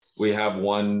we have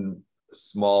one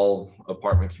small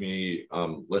apartment community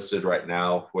listed right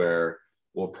now where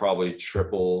we'll probably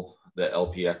triple the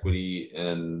LP equity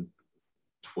in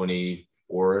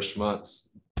 24-ish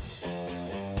months.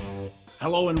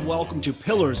 Hello and welcome to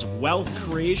Pillars of Wealth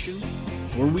Creation,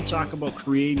 where we talk about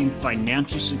creating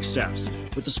financial success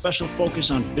with a special focus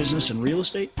on business and real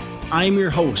estate. I'm your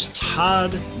host,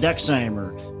 Todd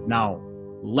Dexheimer. Now,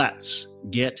 let's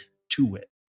get to it.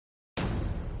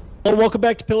 Well, welcome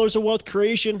back to Pillars of Wealth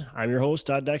Creation. I'm your host,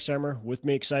 Todd Dexheimer. With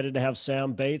me, excited to have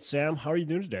Sam Bates. Sam, how are you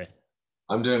doing today?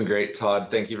 I'm doing great, Todd.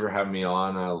 Thank you for having me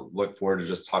on. I look forward to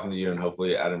just talking to you and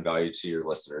hopefully adding value to your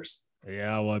listeners.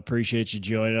 Yeah, well, I appreciate you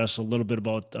joining us. A little bit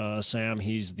about Sam.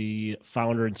 He's the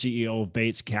founder and CEO of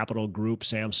Bates Capital Group.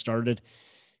 Sam started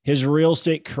his real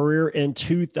estate career in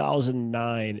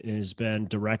 2009 and has been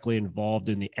directly involved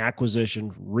in the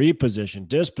acquisition, reposition,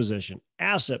 disposition,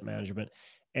 asset management,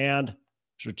 and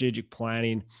strategic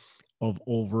planning of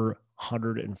over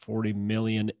 140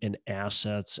 million in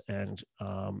assets. And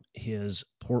his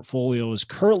portfolio is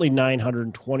currently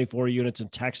 924 units in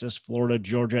Texas, Florida,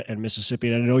 Georgia, and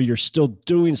Mississippi. And I know you're still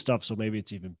doing stuff, so maybe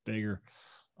it's even bigger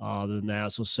than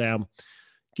that. So Sam,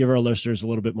 give our listeners a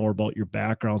little bit more about your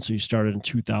background. So you started in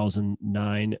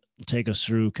 2009. Take us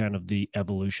through kind of the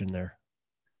evolution there.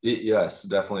 Yes,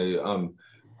 definitely.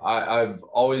 I've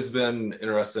always been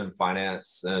interested in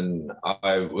finance, and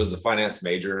I was a finance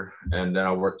major, and then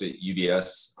I worked at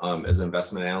UBS as an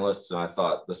investment analyst, and I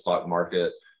thought the stock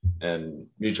market and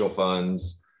mutual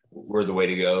funds were the way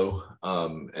to go.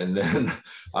 And then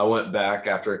I went back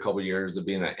after a couple of years of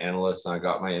being an analyst, and I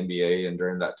got my MBA, and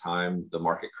during that time, the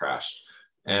market crashed.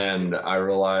 And I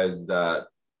realized that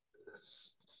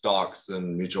stocks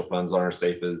and mutual funds aren't as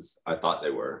safe as I thought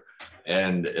they were.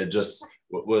 And it just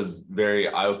was very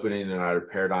eye-opening, and I had a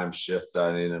paradigm shift that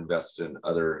I needed to invest in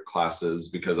other classes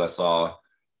because I saw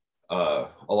a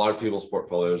lot of people's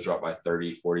portfolios drop by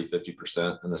 30, 40,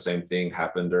 50%. And the same thing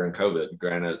happened during COVID.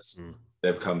 Granted,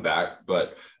 they've come back,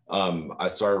 but I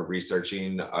started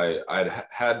researching. I'd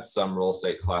had some real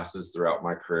estate classes throughout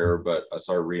my career, but I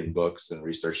started reading books and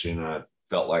researching, and I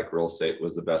felt like real estate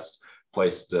was the best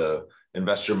place to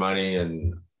invest your money.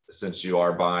 And since you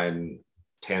are buying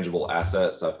tangible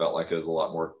assets, I felt like it was a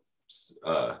lot more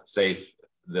safe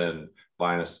than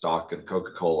buying a stock in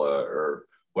Coca-Cola or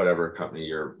whatever company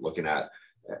you're looking at.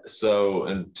 So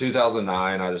in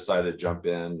 2009, I decided to jump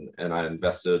in, and I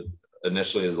invested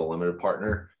initially as a limited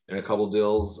partner in a couple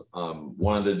deals.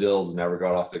 One of the deals never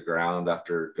got off the ground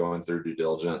after going through due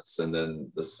diligence. And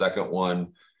then the second one,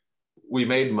 we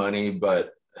made money,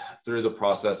 but through the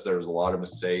process, there was a lot of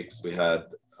mistakes. We had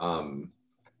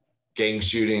gang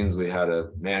shootings. We had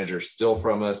a manager steal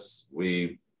from us.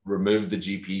 We removed the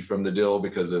GP from the deal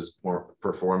because it was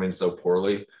performing so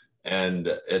poorly. And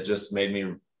it just made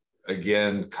me,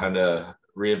 again, kind of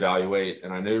reevaluate.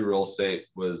 And I knew real estate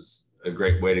was a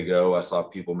great way to go. I saw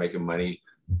people making money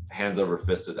hands over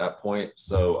fist at that point.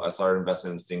 So I started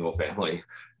investing in single family.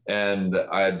 And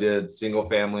I did single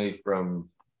family from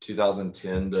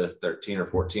 2010 to 13 or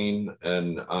 14.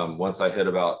 And once I hit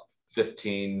about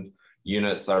 15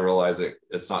 units, I realized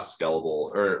it's not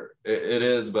scalable, or it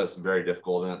is, but it's very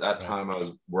difficult. And at that time I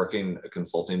was working a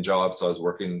consulting job. So I was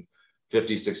working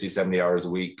 50, 60, 70 hours a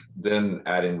week. Then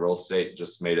adding real estate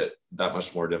just made it that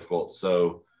much more difficult.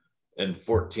 So in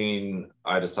 14,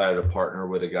 I decided to partner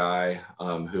with a guy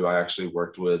who I actually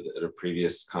worked with at a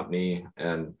previous company.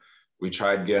 And we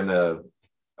tried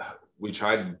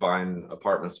buying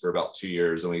apartments for about 2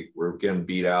 years, and we were getting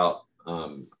beat out.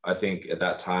 I think at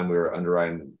that time we were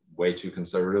underwriting way too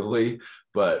conservatively,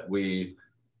 but we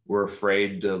were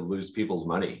afraid to lose people's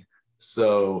money.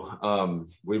 So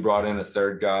we brought in a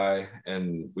third guy,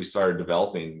 and we started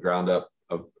developing ground up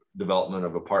development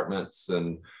of apartments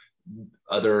and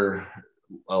a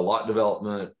lot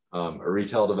development, a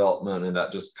retail development. And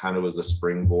that just kind of was a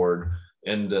springboard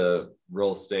into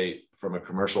real estate from a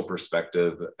commercial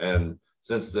perspective. And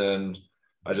since then,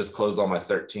 I just closed on my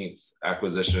 13th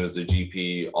acquisition as a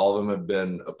GP. All of them have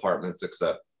been apartments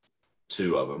except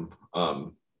 2 of them.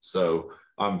 So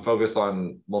I'm focused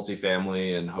on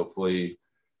multifamily, and hopefully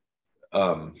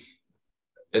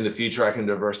in the future I can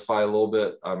diversify a little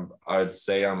bit. I'd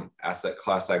say I'm asset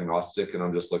class agnostic, and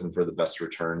I'm just looking for the best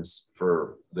returns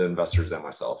for the investors and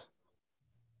myself.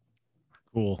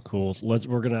 Cool.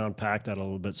 We're going to unpack that a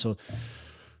little bit. So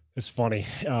it's funny.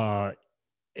 I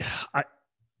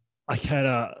kind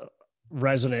of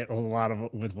resonate a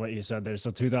lot with what you said there.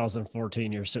 So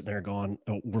 2014, you're sitting there going,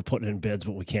 oh, we're putting in bids,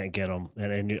 but we can't get them.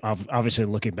 And obviously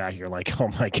looking back, you're like, oh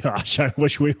my gosh, I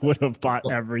wish we would have bought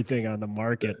everything on the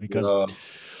market, because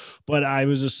but I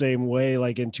was the same way,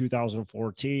 like in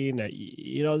 2014,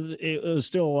 it was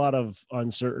still a lot of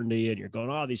uncertainty and you're going,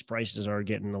 oh, these prices are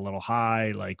getting a little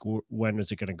high. Like when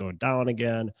is it going to go down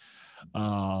again?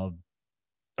 Uh,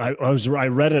 I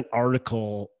read an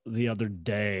article the other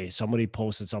day. Somebody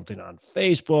posted something on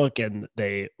Facebook and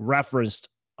they referenced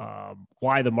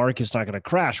why the market's not going to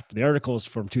crash. The article is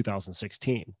from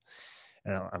 2016.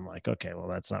 And I'm like, okay, well,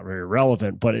 that's not very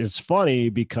relevant. But it's funny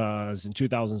because in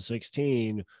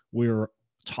 2016, we were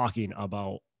talking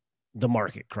about the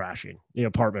market crashing, the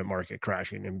apartment market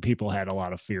crashing, and people had a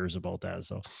lot of fears about that.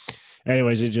 So,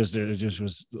 anyways, it just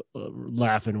was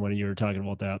laughing when you were talking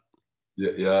about that.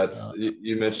 Yeah,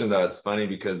 you mentioned that. It's funny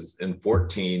because in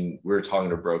 14 we were talking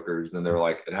to brokers and they're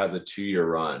like, it has a 2-year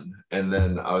run. And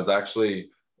then I was actually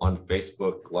on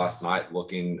Facebook last night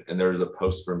looking, and there was a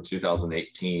post from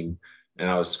 2018, and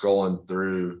I was scrolling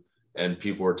through, and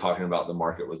people were talking about the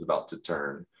market was about to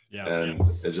turn, and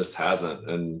it just hasn't.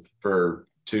 And for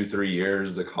 2-3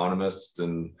 years, economists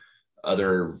and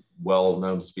other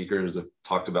well-known speakers have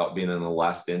talked about being in the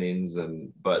last innings,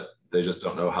 but they just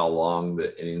don't know how long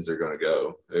the innings are going to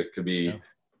go. It could be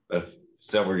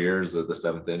several years of the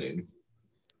 7th inning.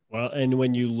 Well, and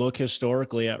when you look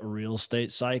historically at real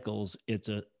estate cycles, it's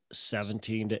a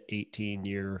 17 to 18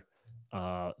 year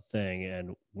thing,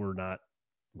 and we're not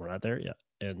there yet.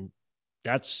 And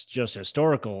that's just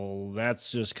historical.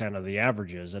 That's just kind of the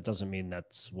averages. That doesn't mean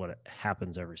that's what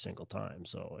happens every single time.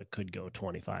 So it could go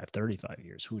 25, 35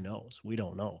 years. Who knows? We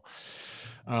don't know.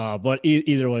 But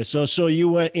either way, so you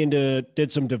went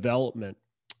did some development.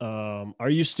 Are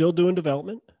you still doing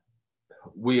development?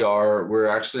 We're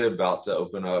actually about to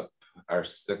open up our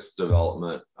 6th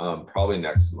development, probably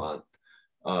next month.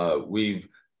 We've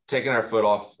taken our foot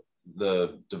off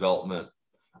the development,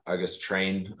 I guess,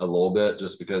 train a little bit,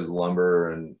 just because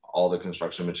lumber and all the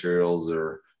construction materials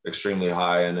are extremely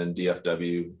high, and then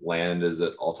DFW land is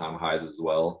at all-time highs as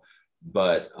well.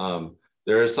 But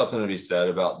there is something to be said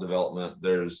about development.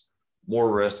 There's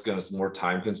more risk and it's more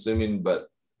time consuming, but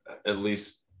at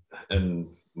least in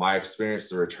my experience,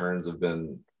 the returns have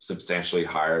been substantially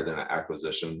higher than an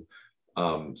acquisition.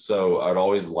 So I'd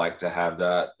always like to have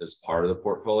that as part of the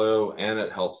portfolio, and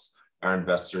it helps our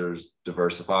investors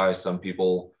diversify. Some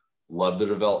people love the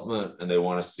development and they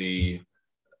want to see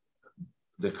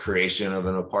the creation of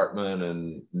an apartment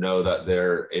and know that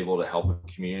they're able to help a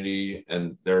community,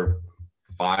 and they're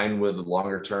fine with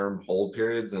longer term hold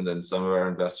periods. And then some of our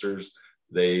investors,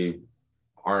 they're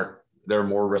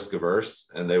more risk averse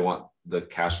and they want the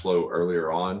cash flow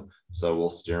earlier on. So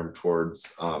we'll steer them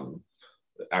towards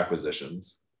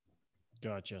acquisitions.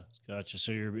 Gotcha.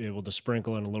 So you're able to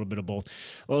sprinkle in a little bit of both.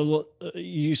 Well,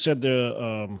 you said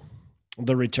the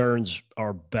returns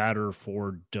are better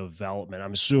for development.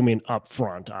 I'm assuming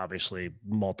upfront, obviously,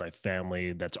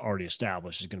 multifamily that's already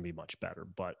established is going to be much better.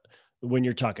 But when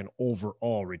you're talking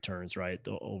overall returns, right,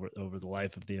 over the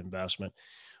life of the investment,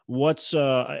 what's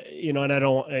and you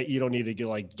don't need to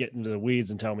get into the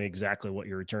weeds and tell me exactly what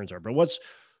your returns are, but what's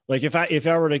like if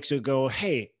I were to go,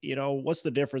 hey, what's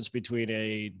the difference between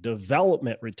a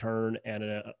development return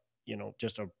and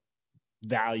just a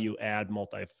value add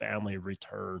multifamily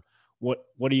return? What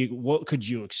could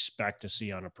you expect to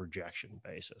see on a projection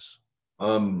basis?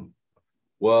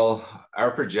 Well,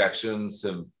 our projections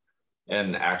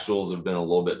and actuals have been a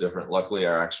little bit different. Luckily,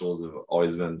 our actuals have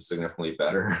always been significantly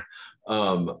better.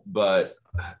 But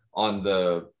on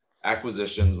the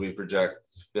acquisitions, we project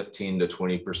 15 to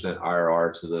 20%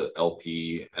 IRR to the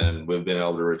LP, and we've been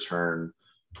able to return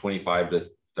 25 to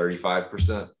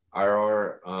 35%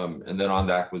 IRR. And then on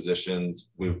the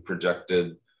acquisitions, we've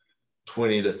projected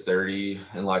 20 to 30.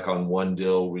 And like on one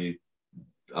deal, we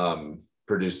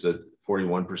produced a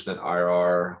 41%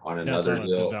 IRR. On another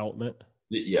deal. Development.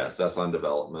 Yes, that's on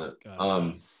development.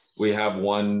 We have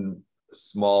one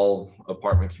small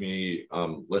apartment community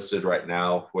listed right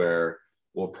now where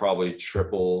we'll probably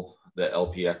triple the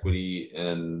LP equity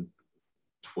in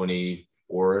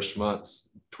 24-ish months,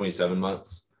 27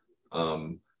 months.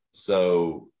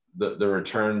 So the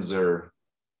returns are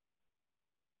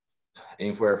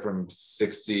anywhere from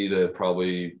 60 to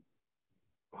probably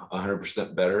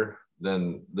 100% better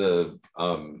than the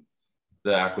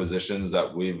acquisitions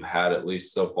that we've had, at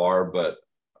least so far. But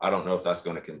I don't know if that's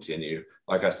going to continue.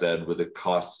 Like I said, with the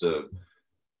cost of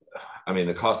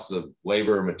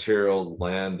labor, materials,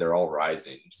 land, they're all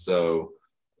rising. So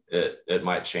it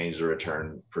might change the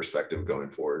return perspective going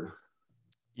forward.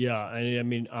 Yeah. I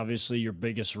mean, obviously your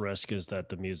biggest risk is that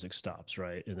the music stops,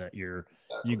 right? And that you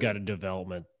got a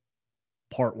development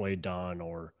partway done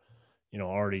or,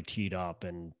 already teed up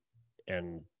and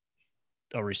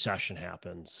a recession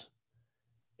happens.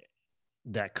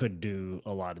 that could do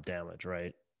a lot of damage,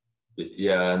 right?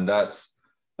 Yeah, and that's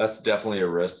definitely a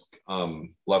risk.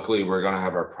 Luckily, we're going to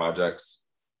have our projects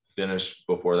finished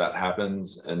before that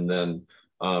happens, and then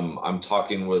I'm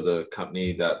talking with a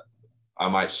company that I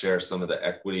might share some of the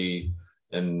equity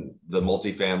in the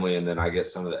multifamily, and then I get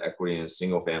some of the equity in a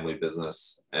single family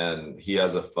business. And he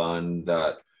has a fund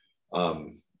that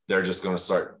they're just going to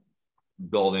start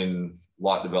building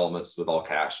lot developments with all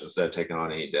cash instead of taking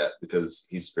on any debt, because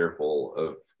he's fearful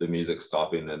of the music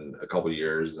stopping in a couple of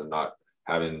years and not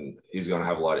having, he's going to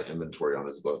have a lot of inventory on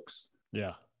his books.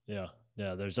 Yeah. Yeah.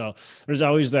 Yeah. There's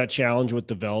always that challenge with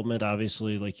development.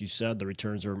 Obviously, like you said, the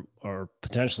returns are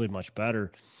potentially much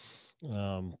better.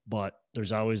 But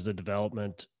there's always the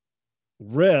development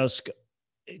risk,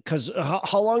 because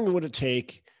how long would it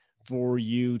take for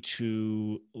you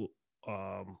to,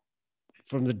 um,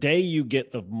 from the day you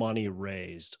get the money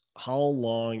raised, how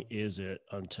long is it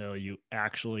until you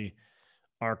actually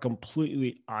are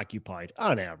completely occupied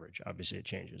on average? Obviously it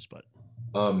changes, but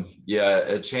Yeah,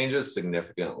 it changes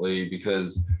significantly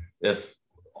because if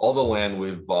all the land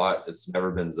we've bought, it's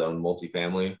never been zoned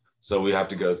multifamily. So we have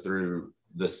to go through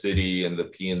the city and the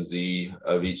P&Z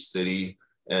of each city,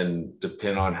 and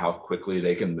depend on how quickly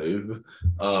they can move,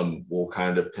 will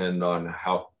kind of depend on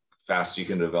how fast you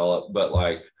can develop. But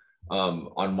like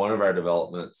on one of our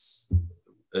developments,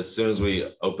 as soon as we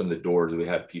opened the doors, we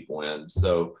had people in.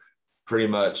 So pretty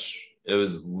much it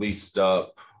was leased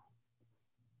up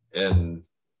in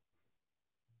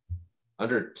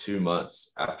under 2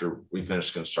 months after we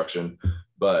finished construction.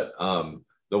 But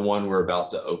the one we're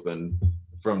about to open,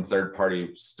 from third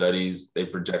party studies, they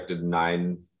projected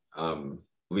 9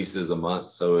 leases a month.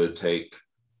 So it would take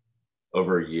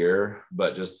over a year.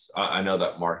 But just, I know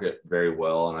that market very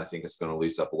well, and I think it's going to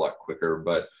lease up a lot quicker.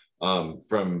 But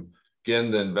from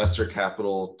getting the investor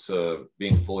capital to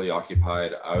being fully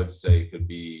occupied, I would say it could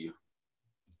be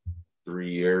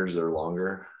 3 years or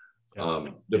longer.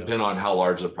 Depend on how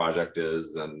large the project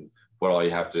is and what all you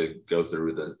have to go through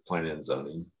with the planning and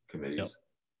zoning committees.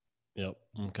 Yep.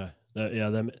 Okay.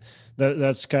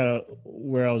 That's kind of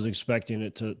where I was expecting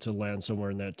it to land,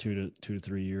 somewhere in that 2 to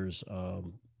 3 years.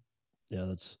 Yeah,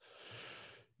 that's,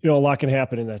 a lot can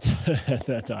happen in that at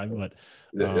that time, but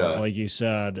Yeah. like you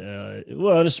said,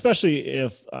 well, and especially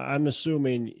if I'm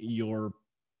assuming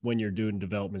when you're doing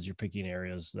developments, you're picking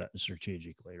areas that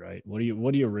strategically, right? What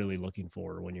are you really looking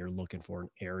for when you're looking for an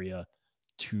area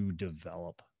to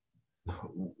develop?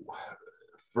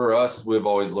 For us, we've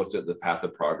always looked at the path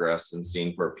of progress and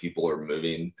seen where people are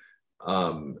moving.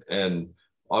 And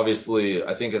obviously,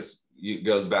 I think it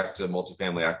goes back to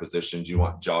multifamily acquisitions. You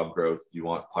want job growth, you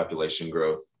want population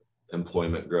growth,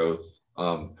 employment growth.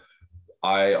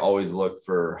 I always look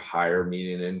for higher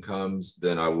median incomes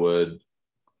than I would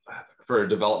for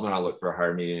development. I look for a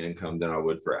higher median income than I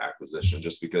would for acquisition,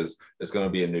 just because it's going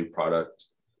to be a new product.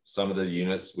 Some of the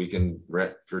units we can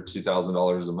rent for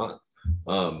 $2,000 a month.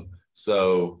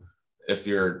 So if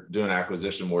you're doing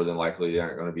acquisition, more than likely you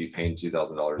aren't going to be paying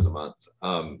 $2,000 a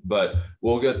month. But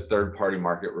we'll get third-party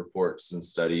market reports and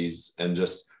studies, and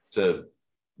just to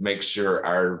make sure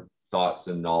our thoughts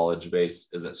and knowledge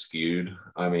base isn't skewed.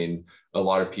 I mean, a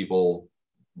lot of people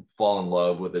fall in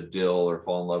love with a deal or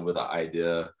fall in love with an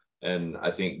idea. And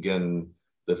I think, again,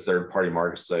 the third-party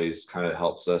market studies kind of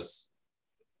helps us.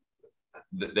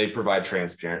 They provide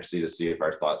transparency to see if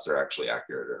our thoughts are actually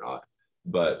accurate or not.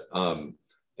 But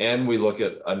and we look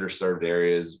at underserved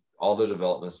areas. All the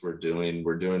developments we're doing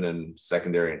in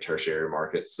secondary and tertiary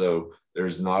markets. So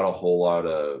there's not a whole lot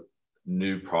of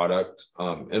new product.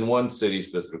 In one city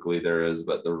specifically there is,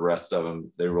 but the rest of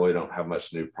them, they really don't have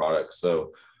much new product.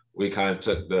 So we kind of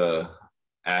took the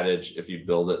adage, if you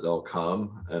build it, they'll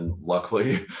come. And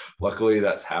luckily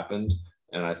that's happened.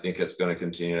 And I think it's going to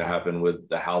continue to happen with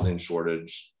the housing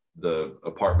shortage, the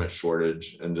apartment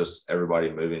shortage, and just everybody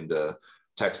moving to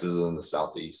Texas and the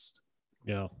Southeast.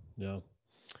 Yeah. Yeah.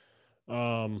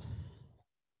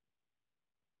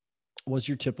 What's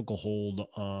your typical hold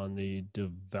on the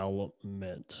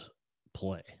development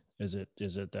play? Is it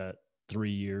that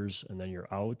 3 years and then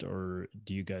you're out, or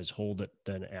do you guys hold it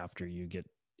then after you get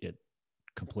it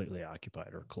completely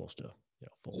occupied or close to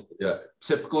full? Yeah,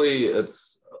 typically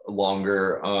it's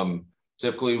longer.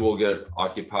 Typically we'll get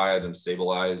occupied and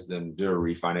stabilized and do a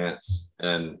refinance.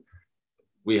 And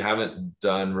we haven't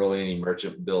done really any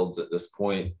merchant builds at this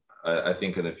point. I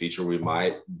think in the future we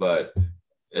might, but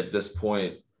at this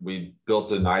point we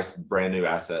built a nice brand new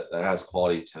asset that has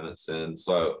quality tenants in.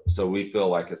 So we feel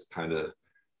like it's kind of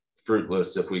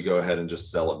fruitless if we go ahead and just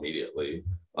sell immediately.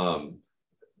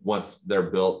 Once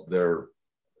they're built, they're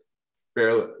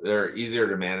easier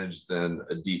to manage than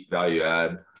a deep value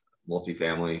add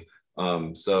multifamily.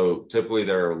 So typically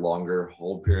they're a longer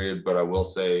hold period, but I will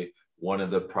say one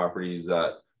of the properties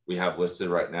that we have listed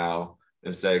right now,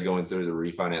 instead of going through the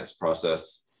refinance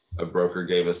process, a broker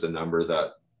gave us a number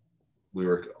that we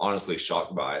were honestly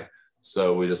shocked by.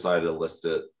 So we decided to list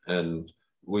it, and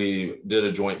we did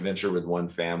a joint venture with one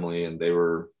family, and they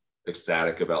were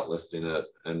ecstatic about listing it.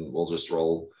 And we'll just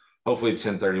roll, hopefully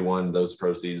 1031 those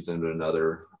proceeds into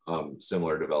another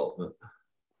similar development.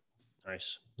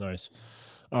 Nice.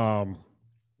 Um,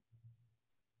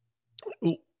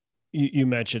 you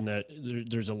mentioned that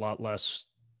there's a lot less,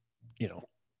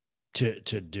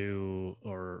 to do,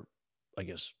 or I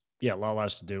guess, a lot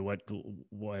less to do.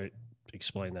 What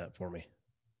explain that for me?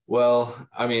 Well,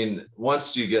 I mean,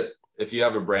 if you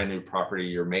have a brand new property,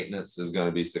 your maintenance is going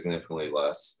to be significantly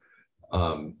less.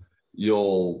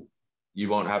 You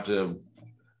won't have to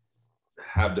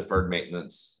have deferred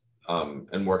maintenance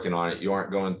and working on it. You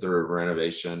aren't going through a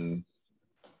renovation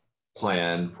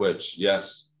plan, which,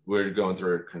 yes, we're going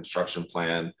through a construction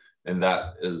plan, and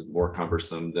that is more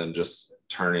cumbersome than just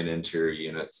turning interior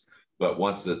units. But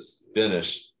once it's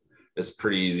finished, it's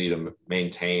pretty easy to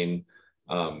maintain.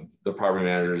 The property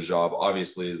manager's job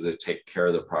obviously is to take care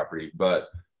of the property, but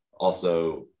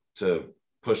also to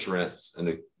push rents and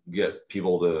to get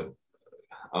people to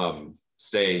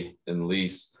stay and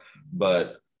lease.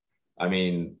 But I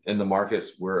mean, in the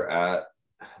markets we're at,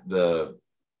 the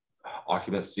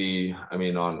occupancy, I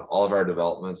mean, on all of our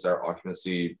developments, our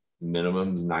occupancy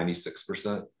minimum is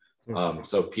 96%.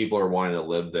 So people are wanting to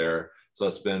live there. So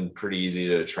it's been pretty easy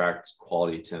to attract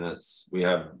quality tenants. We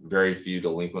have very few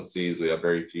delinquencies. We have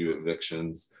very few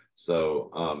evictions.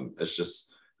 So it's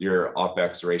just your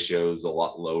OpEx ratio is a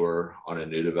lot lower on a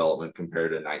new development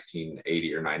compared to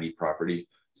 1980 or 90 property.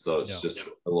 So it's just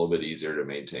a little bit easier to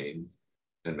maintain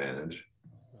and manage.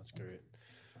 That's great.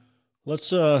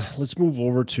 Let's move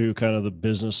over to kind of the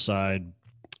business side.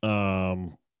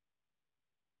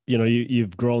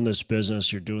 You've grown this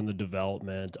business, you're doing the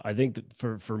development. I think that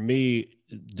for me,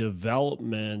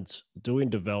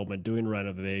 doing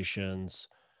renovations,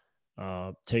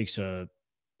 takes a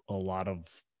lot of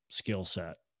skill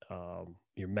set.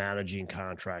 You're managing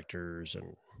contractors,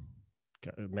 and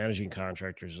managing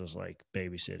contractors is like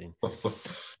babysitting.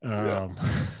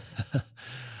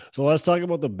 So let's talk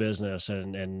about the business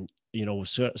and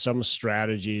some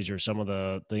strategies or some of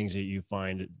the things that you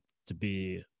find to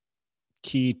be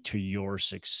key to your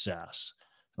success.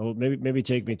 So maybe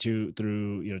take me through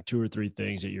 2 or 3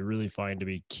 things that you really find to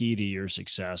be key to your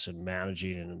success in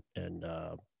managing and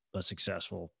a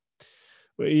successful.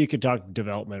 Well, you could talk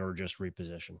development or just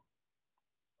reposition.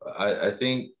 I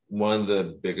think one of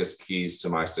the biggest keys to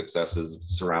my success is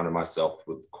surrounding myself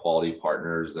with quality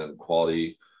partners and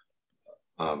quality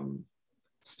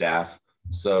staff.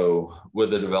 So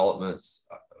with the developments,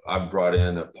 I've brought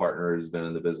in a partner who's been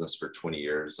in the business for 20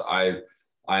 years. I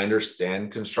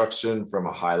understand construction from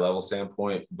a high level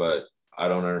standpoint, but I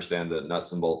don't understand the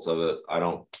nuts and bolts of it.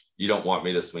 You don't want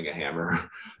me to swing a hammer.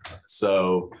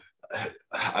 So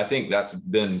I think that's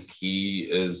been key,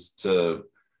 is to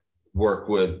work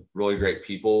with really great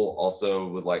people. Also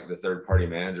with like the third party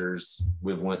managers,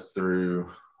 we've went through,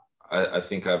 I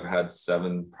think I've had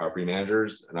 7 property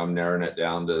managers, and I'm narrowing it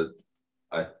down to,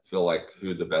 I feel like,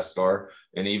 who the best are.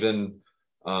 And even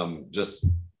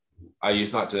I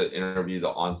used not to interview the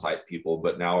on-site people,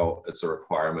 but now it's a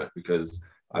requirement, because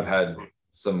I've had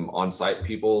some on-site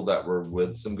people that were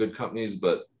with some good companies,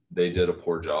 but they did a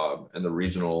poor job, and the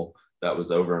regional that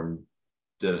was over them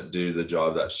didn't do the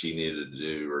job that she needed to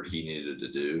do or he needed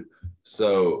to do.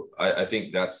 So I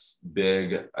think that's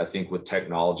big. I think with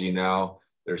technology now,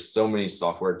 there's so many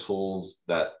software tools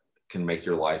that can make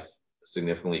your life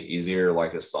significantly easier,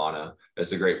 like Asana.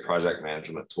 It's a great project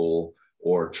management tool,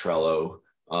 or Trello.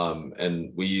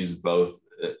 And we use both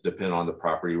depending on the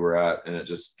property we're at, and it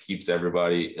just keeps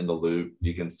everybody in the loop.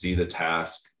 You can see the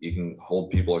task, you can hold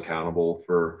people accountable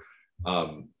for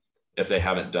if they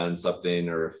haven't done something,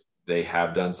 or if they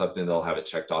have done something, they'll have it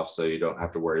checked off, so you don't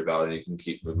have to worry about it and you can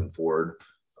keep moving forward.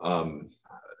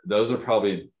 Those are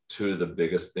probably 2 of the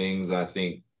biggest things. I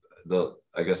think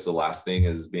I guess the last thing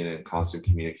is being in constant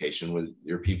communication with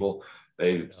your people.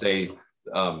 They say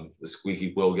the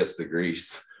squeaky wheel gets the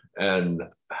grease. And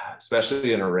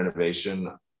especially in a renovation,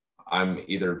 I'm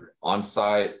either on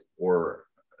site or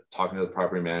talking to the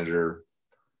property manager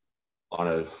on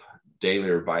a daily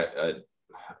or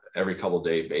every couple of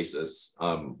day basis.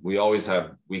 We always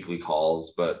have weekly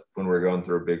calls, but when we're going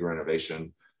through a big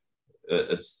renovation,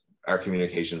 it's our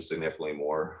communication is significantly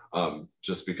more,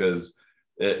 just because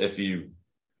if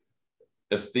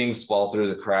things fall through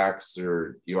the cracks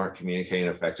or you aren't communicating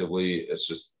effectively, it's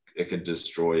just it could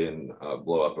destroy and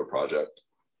blow up a project.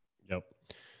 Yep.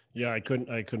 Yeah, I couldn't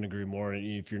agree more. And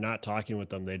if you're not talking with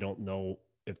them, they don't know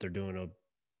if they're doing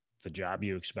the job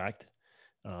you expect.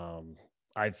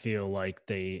 I feel like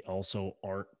they also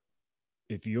aren't.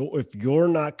 If you're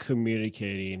not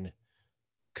communicating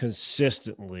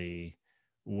consistently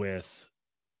with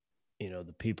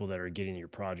the people that are getting your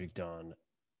project done,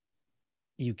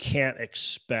 you can't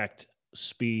expect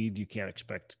speed. You can't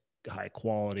expect high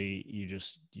quality.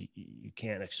 You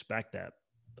can't expect that.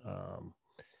 Um,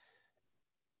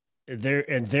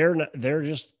 they're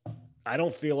just, I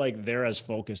don't feel like they're as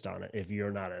focused on it if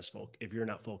you're not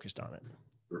focused on it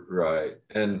Right.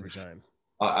 And every time.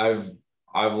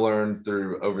 I've learned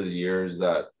through over the years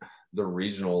that the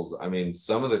regionals, I mean,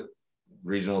 some of the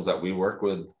regionals that we work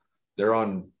with, they're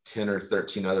on 10 or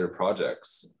 13 other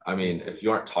projects. I mean, if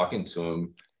you aren't talking to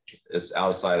them, it's out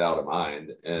of sight, out of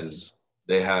mind. And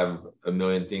they have a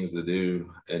million things to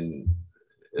do. And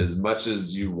as much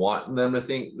as you want them to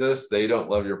think this, they don't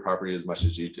love your property as much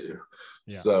as you do.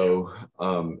 Yeah. So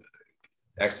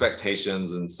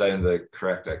expectations and setting the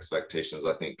correct expectations,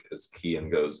 I think, is key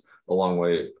and goes a long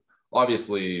way,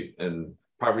 obviously in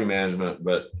property management,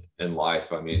 but in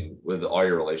life. I mean, with all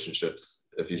your relationships,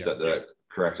 if you set the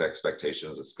correct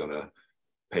expectations, it's going to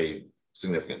pay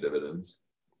significant dividends.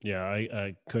 Yeah,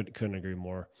 I couldn't agree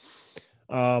more.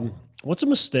 What's a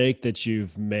mistake that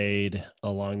you've made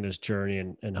along this journey,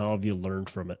 and how have you learned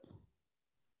from it?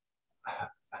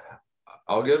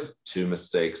 I'll give two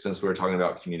mistakes since we were talking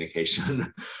about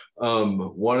communication.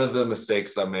 One of the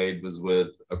mistakes I made was with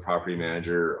a property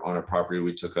manager on a property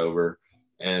we took over,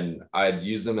 and I'd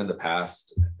used them in the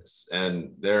past,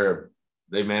 and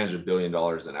they manage $1 billion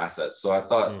in assets. So I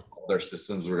thought their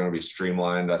systems were going to be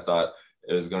streamlined. I thought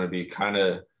it was going to be kind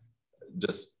of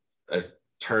just a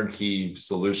turnkey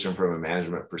solution from a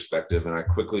management perspective. And I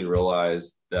quickly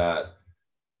realized that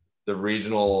the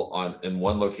regional in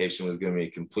one location was giving me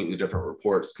completely different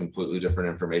reports, completely different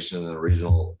information than the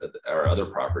regional or other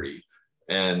property.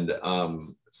 And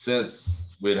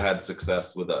since we'd had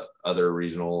success with the other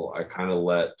regional, I kind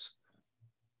of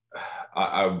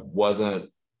I wasn't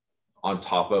on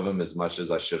top of them as much as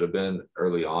I should have been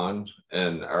early on,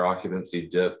 and our occupancy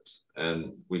dipped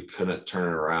and we couldn't turn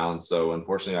it around. So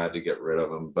unfortunately I had to get rid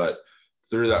of them. But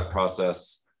through that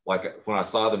process, like when I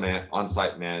saw the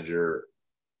on-site manager,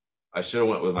 I should have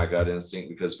went with my gut instinct,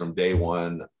 because from day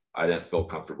one, I didn't feel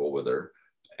comfortable with her,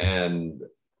 and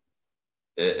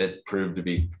it proved to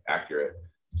be accurate.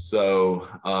 So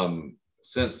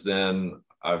since then,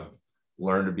 I've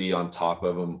learned to be on top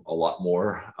of them a lot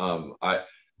more.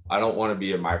 I don't want to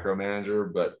be a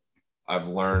micromanager, but I've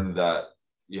learned that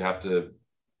you have to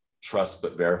trust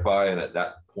but verify. And at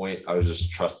that point, I was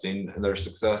just trusting in their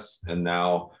success. And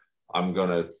now I'm going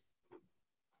to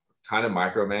kind of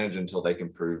micromanage until they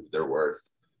can prove their worth.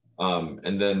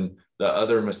 And then the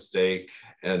other mistake,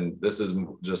 and this is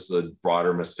just a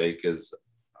broader mistake, is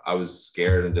I was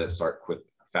scared and didn't start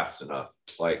fast enough.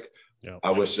 Like,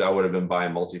 I wish I would have been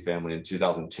buying multifamily in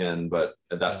 2010, but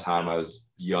at that time I was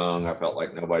young. I felt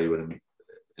like nobody would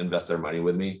invest their money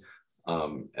with me.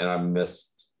 And I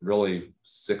missed really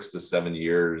 6 to 7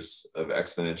 years of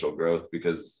exponential growth,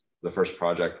 because the first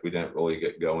project we didn't really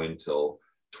get going till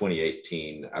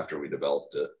 2018 after we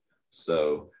developed it.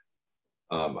 So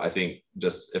I think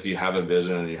just if you have a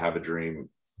vision and you have a dream,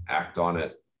 act on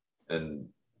it and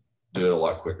do it a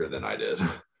lot quicker than I did.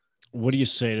 What do you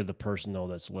say to the person though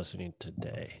that's listening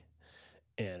today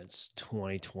and it's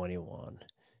 2021?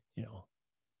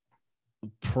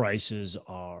 Prices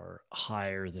are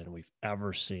higher than we've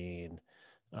ever seen.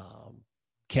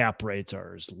 Cap rates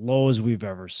are as low as we've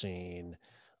ever seen.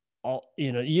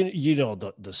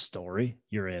 The story,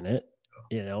 you're in it,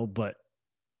 but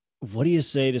what do you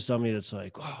say to somebody that's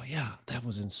like, oh yeah, that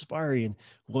was inspiring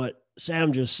what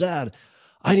Sam just said,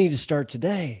 I need to start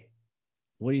today?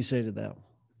 What do you say to them?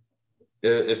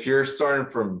 If you're starting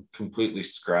from completely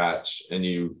scratch and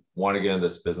you want to get in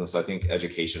this business, I think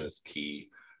education is key.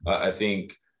 I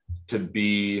think to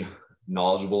be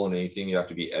knowledgeable in anything, you have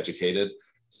to be educated.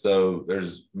 So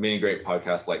there's many great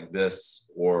podcasts like this,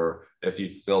 or if you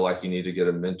feel like you need to get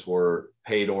a mentor,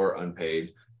 paid or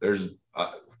unpaid, there's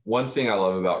one thing I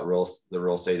love about the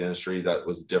real estate industry that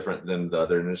was different than the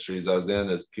other industries I was in,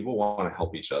 is people want to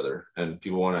help each other, and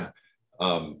people want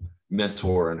to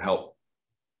mentor and help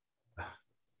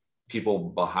people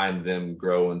behind them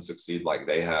grow and succeed like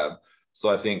they have. So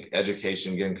I think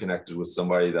education, getting connected with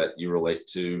somebody that you relate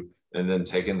to, and then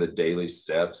taking the daily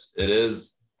steps.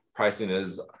 Pricing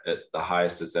is at the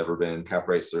highest it's ever been. Cap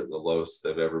rates are at the lowest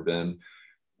they've ever been.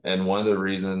 And one of the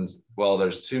reasons, well,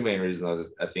 there's two main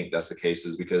reasons I think that's the case,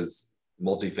 is because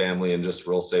multifamily and just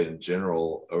real estate in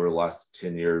general over the last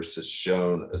 10 years has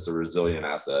shown it's a resilient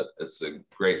asset. It's a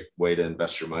great way to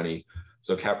invest your money.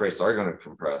 So cap rates are going to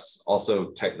compress. Also,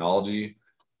 technology,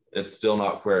 it's still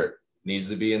not where it needs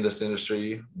to be in this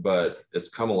industry, but it's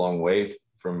come a long way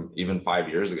from even 5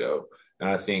 years ago. And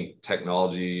I think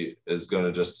technology is going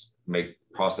to just make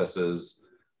processes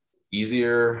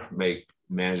easier, make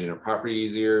managing a property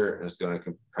easier, and it's going to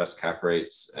compress cap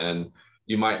rates. And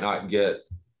you might not get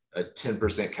a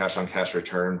 10% cash on cash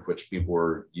return, which people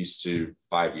were used to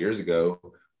 5 years ago,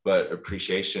 but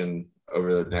appreciation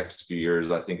over the next few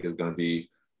years, I think, is going to be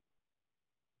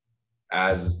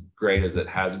as great as it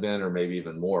has been, or maybe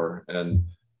even more. And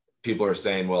people are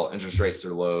saying, well, interest rates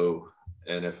are low,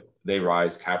 and if they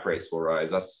rise, cap rates will rise.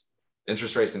 That's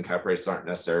interest rates and cap rates aren't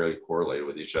necessarily correlated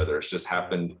with each other. It's just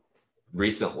happened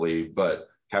recently, but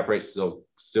cap rates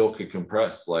still could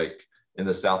compress. Like in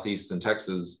the Southeast and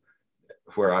Texas,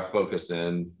 where I focus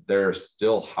in, they're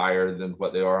still higher than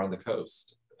what they are on the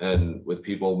coast. And with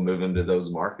people moving to those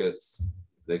markets,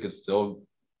 they could still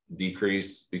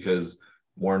decrease because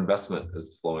more investment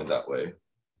is flowing that way.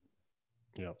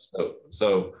 Yeah.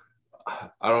 So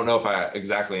I don't know if I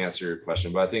exactly answer your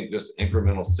question, but I think just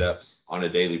incremental steps on a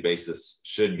daily basis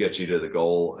should get you to the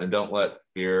goal. And don't let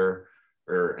fear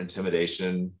or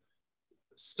intimidation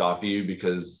stop you,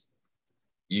 because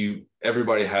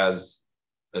everybody has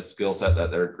a skill set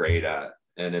that they're great at.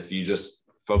 And if you just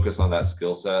focus on that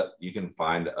skill set, you can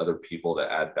find other people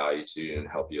to add value to you and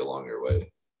help you along your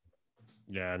way.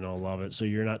 Yeah, no, love it. So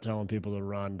you're not telling people to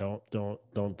run.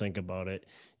 Don't think about it.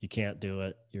 You can't do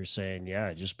it. You're saying,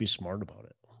 yeah, just be smart about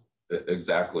it.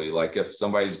 Exactly. Like if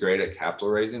somebody's great at capital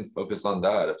raising, focus on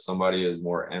that. If somebody is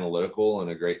more analytical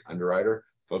and a great underwriter,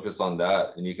 focus on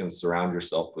that. And you can surround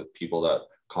yourself with people that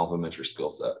complement your skill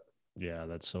set. Yeah,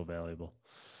 that's so valuable.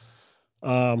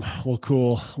 Well,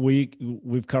 cool.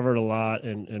 We've covered a lot,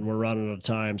 and we're running out of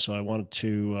time. So I wanted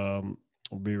to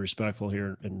be respectful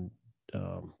here,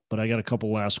 but I got a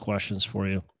couple last questions for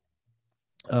you.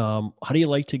 How do you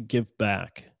like to give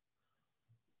back?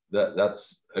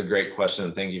 That's a great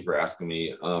question. Thank you for asking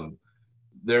me.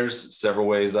 There's several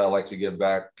ways that I like to give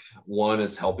back. One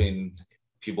is helping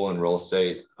people in real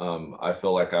estate. I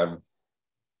feel like I've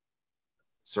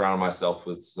surrounded myself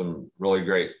with some really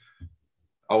great,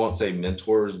 I won't say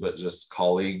mentors, but just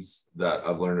colleagues that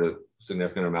I've learned a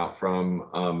significant amount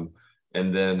from.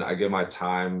 And then I give my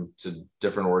time to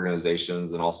different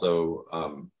organizations, and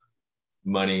also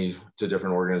money to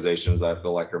different organizations that I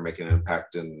feel like are making an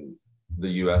impact in the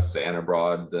US and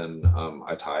abroad. Then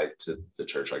I tie to the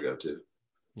church I go to.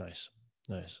 Nice.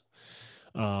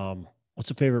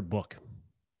 What's a favorite book?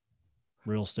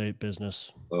 Real estate,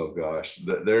 business? Oh gosh,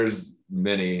 there's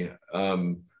many.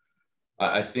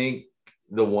 I think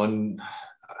the one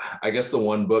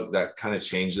book that kind of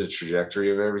changed the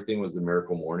trajectory of everything was The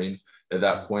Miracle Morning. At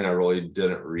that point, I really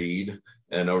didn't read.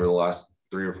 And over the last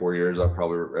 3 or 4 years, I've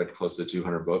probably read close to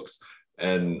 200 books.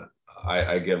 And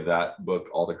I give that book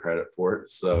all the credit for it.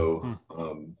 So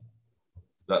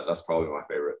that's probably my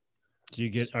favorite.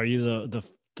 Are you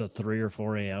the 3 or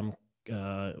 4 a.m.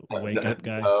 Wake up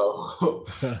guy? No.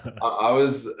 I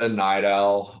was a night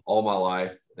owl all my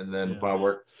life. And then when I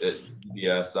worked at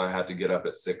UBS, I had to get up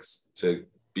at 6 to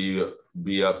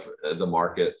be up at the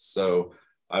market. So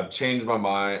I've changed my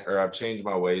mind, or I've changed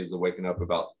my ways of waking up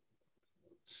about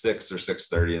 6 or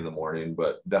 6:30 in the morning,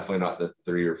 but definitely not the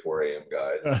 3 or 4 a.m.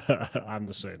 guys. I'm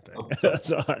the same thing.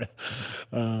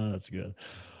 That's good.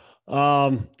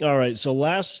 All right. So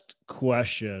last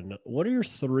question. What are your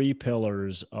 3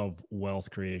 pillars of wealth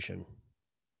creation?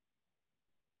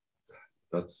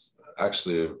 That's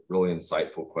actually a really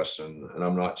insightful question. And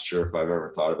I'm not sure if I've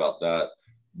ever thought about that,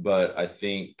 but I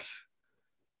think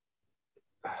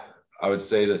I would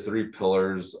say the 3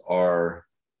 pillars are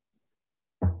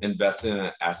invest in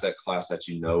an asset class that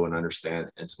you know and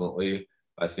understand intimately.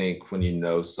 I think when you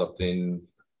know something,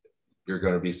 you're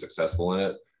going to be successful in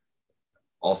it.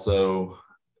 Also,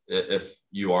 if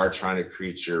you are trying to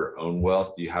create your own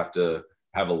wealth, you have to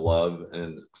have a love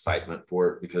and excitement for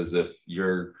it, because if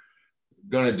you're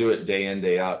going to do it day in,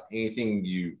 day out, anything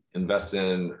you invest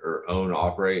in or own,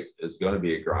 operate is going to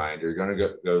be a grind. You're going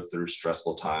to go through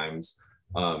stressful times,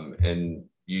 and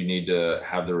you need to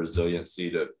have the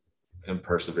resiliency and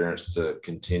perseverance to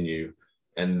continue.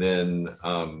 And then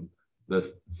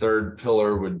the 3rd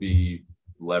pillar would be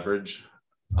leverage.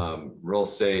 Real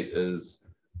estate is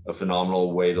a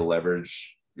phenomenal way to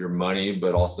leverage your money,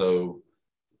 but also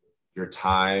your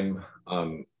time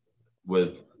and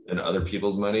other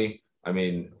people's money. I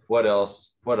mean, what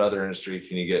other industry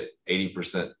can you get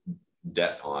 80%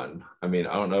 debt on. I mean,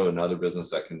 I don't know another business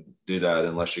that can do that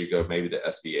unless you go maybe the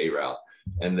SBA route.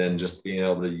 And then just being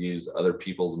able to use other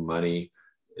people's money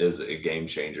is a game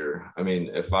changer. I mean,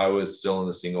 if I was still in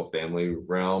the single family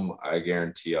realm, I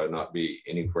guarantee I would not be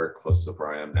anywhere close to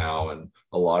where I am now. And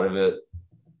a lot of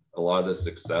the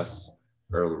success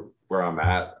or where I'm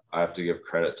at, I have to give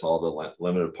credit to all the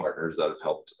limited partners that have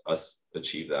helped us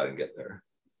achieve that and get there.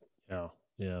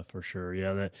 Yeah, for sure.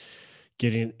 Yeah, that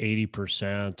getting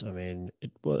 80%. I mean,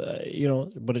 but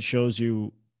it shows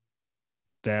you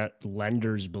that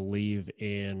lenders believe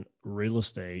in real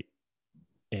estate.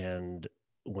 And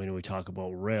when we talk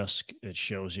about risk, it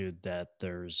shows you that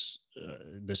this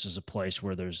is a place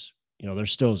where there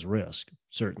still is risk,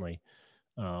 certainly,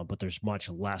 but there's much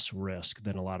less risk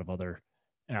than a lot of other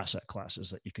asset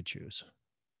classes that you could choose.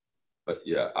 But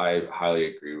yeah, I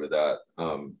highly agree with that.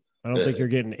 I don't think you're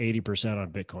getting 80%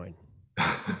 on Bitcoin.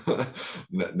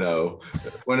 No,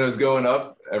 when it was going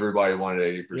up, everybody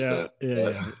wanted 80%.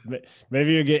 Yeah.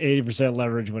 Maybe you get 80%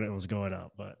 leverage when it was going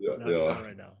up, but not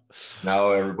right now.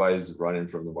 Now everybody's running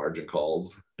from the margin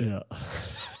calls. Yeah.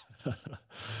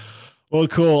 Well,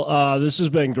 cool. This has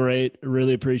been great.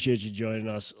 Really appreciate you joining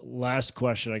us. Last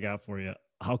question I got for you.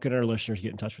 How can our listeners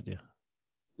get in touch with you?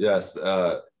 Yes,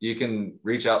 you can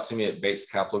reach out to me at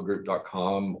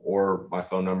batescapitalgroup.com, or my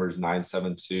phone number is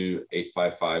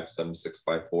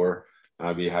 972-855-7654.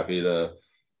 I'd be happy to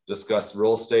discuss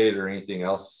real estate or anything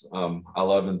else. I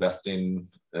love investing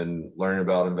and learning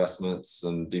about investments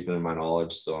and deepening my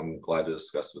knowledge. So I'm glad to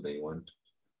discuss with anyone.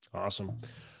 Awesome.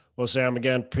 Well, Sam,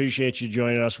 again, appreciate you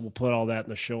joining us. We'll put all that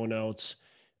in the show notes,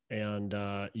 and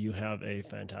you have a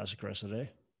fantastic rest of the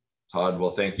day. Todd,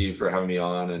 well, thank you for having me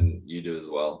on, and you do as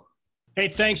well. Hey,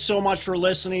 thanks so much for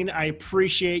listening. I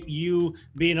appreciate you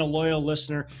being a loyal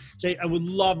listener. I would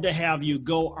love to have you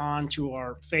go on to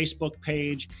our Facebook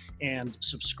page and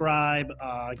subscribe,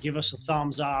 give us a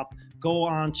thumbs up, go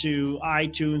on to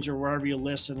iTunes or wherever you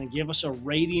listen and give us a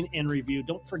rating and review.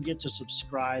 Don't forget to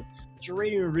subscribe. Your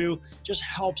rating and review just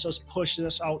helps us push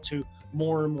this out to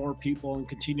more and more people and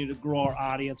continue to grow our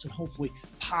audience and hopefully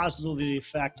positively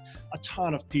affect a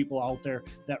ton of people out there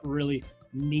that really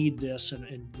need this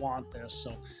and want this.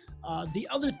 So the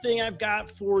other thing I've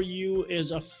got for you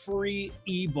is a free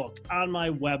ebook on my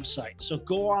website. So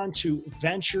go on to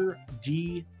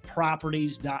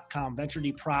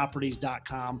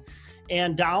VentureDProperties.com,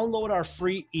 and download our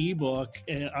free ebook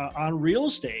on real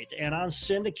estate and on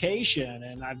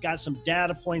syndication. And I've got some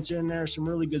data points in there, some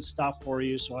really good stuff for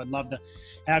you. So I'd love to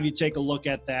have you take a look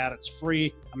at that. It's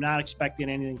free. I'm not expecting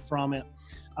anything from it.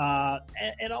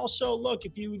 And also, look,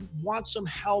 if you want some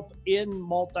help in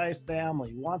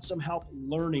multifamily, want some help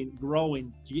learning,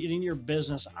 growing, getting your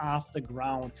business off the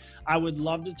ground, I would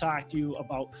love to talk to you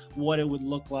about what it would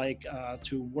look like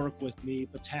to work with me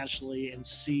potentially and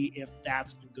see if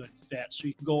that's a good fit. So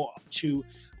you can go to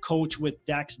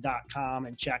coachwithdex.com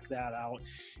and check that out,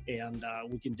 and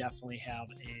we can definitely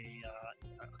have a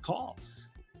call.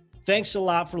 Thanks a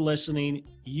lot for listening.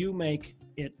 You make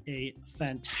it a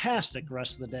fantastic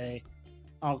rest of the day.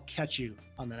 I'll catch you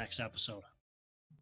on the next episode.